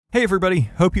Hey everybody,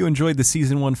 hope you enjoyed the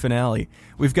Season 1 finale.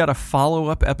 We've got a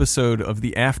follow-up episode of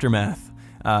The Aftermath.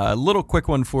 A little quick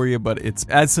one for you, but it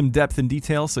adds some depth and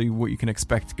detail, so what you can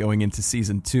expect going into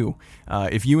Season 2.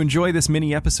 If you enjoy this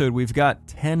mini-episode, we've got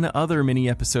 10 other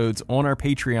mini-episodes on our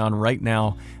Patreon right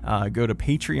now. Go to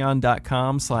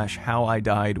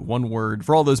patreon.com/howidied, one word,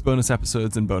 for all those bonus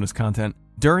episodes and bonus content.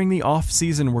 During the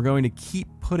off-season, we're going to keep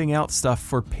putting out stuff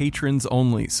for patrons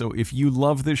only, so if you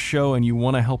love this show and you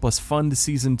want to help us fund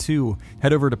Season 2,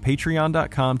 head over to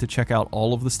patreon.com to check out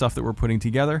all of the stuff that we're putting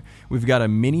together. We've got a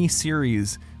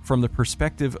mini-series from the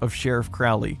perspective of Sheriff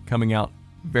Crowley coming out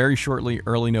very shortly,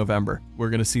 early November.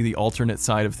 We're going to see the alternate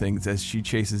side of things as she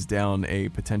chases down a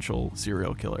potential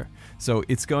serial killer. So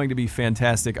it's going to be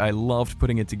fantastic. I loved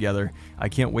putting it together. I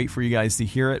can't wait for you guys to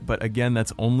hear it, but again,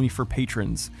 that's only for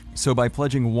patrons. So by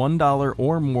pledging $1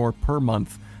 or more per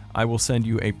month, I will send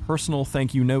you a personal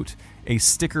thank you note, a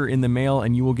sticker in the mail,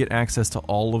 and you will get access to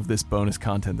all of this bonus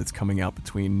content that's coming out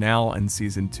between now and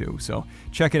Season 2. So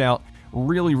check it out.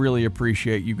 Really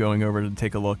appreciate you going over to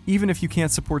take a look. Even if you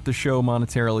can't support the show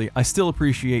monetarily, I still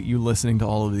appreciate you listening to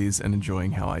all of these and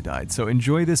enjoying How I Died. So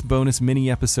enjoy this bonus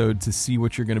mini episode to see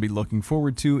what you're going to be looking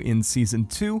forward to in Season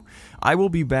 2. I will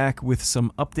be back with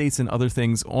some updates and other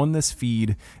things on this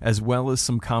feed, as well as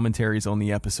some commentaries on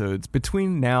the episodes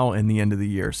between now and the end of the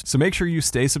year. So make sure you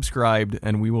stay subscribed,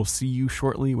 and we will see you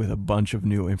shortly with a bunch of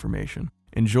new information.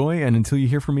 Enjoy, and until you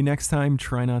hear from me next time,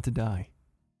 try not to die.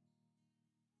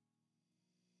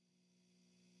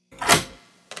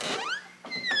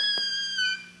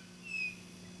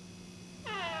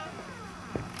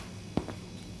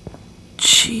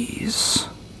 Jeez.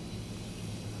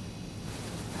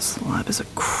 This lab is a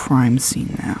crime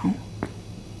scene now.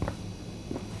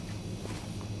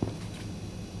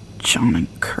 John and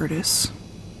Curtis.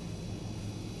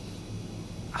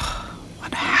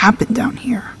 What happened down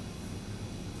here?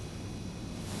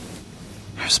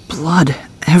 There's blood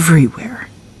everywhere.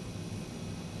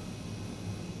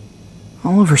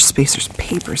 All over Spacer's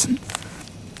papers and...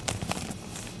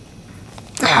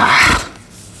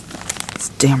 this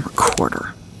damn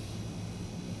recorder.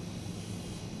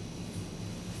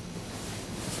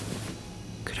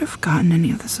 Could have gotten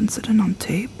any of this incident on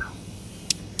tape.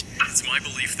 It's my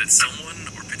belief that someone,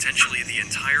 or potentially the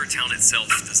entire town itself,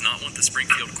 does not want the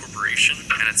Springfield Corporation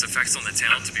and its effects on the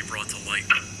town to be brought to light.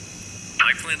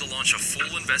 I plan to launch a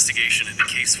full investigation into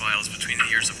case files between the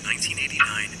years of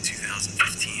 1989 and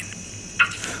 2015.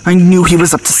 I knew he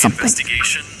was up to something. The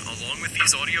investigation, along with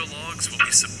these audio logs, will be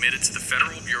submitted to the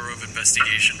Federal Bureau of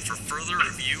Investigation for further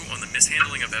review on the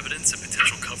mishandling of evidence and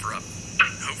potential cover-up,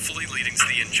 hopefully leading to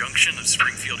the injunction of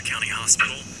Springfield County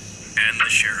Hospital and the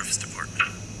Sheriff's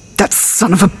Department. That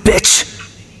son of a bitch!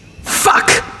 Fuck!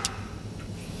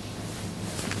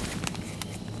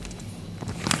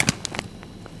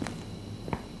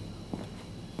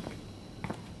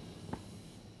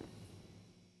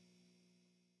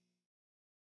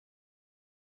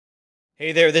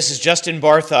 Hey there, this is Justin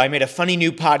Bartha. I made a funny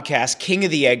new podcast, King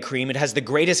of the Egg Cream. It has the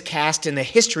greatest cast in the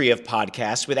history of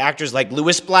podcasts with actors like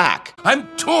Louis Black. I'm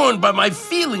torn by my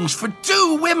feelings for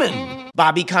two women.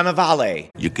 Bobby Cannavale.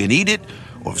 You can eat it,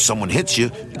 or if someone hits you,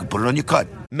 you can put it on your cut.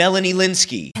 Melanie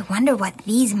Linsky. I wonder what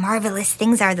these marvelous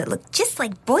things are that look just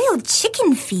like boiled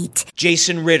chicken feet.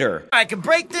 Jason Ritter. I can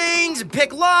break things and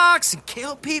pick locks and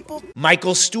kill people.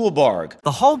 Michael Stuhlbarg.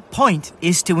 The whole point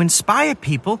is to inspire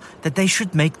people that they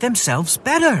should make themselves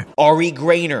better. Ari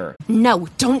Grainer. No,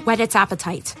 don't whet its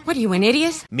appetite. What are you, an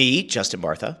idiot? Me, Justin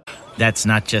Bartha. That's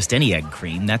not just any egg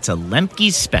cream, that's a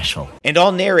Lemke's special. And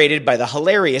all narrated by the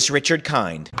hilarious Richard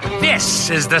Kind. This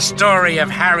is the story of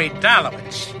Harry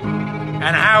Dalowitz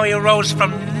and how he rose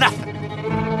from nothing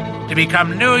to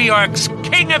become New York's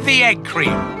King of the Egg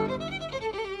Cream.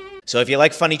 So if you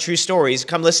like funny true stories,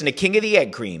 come listen to King of the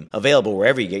Egg Cream, available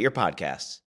wherever you get your podcasts.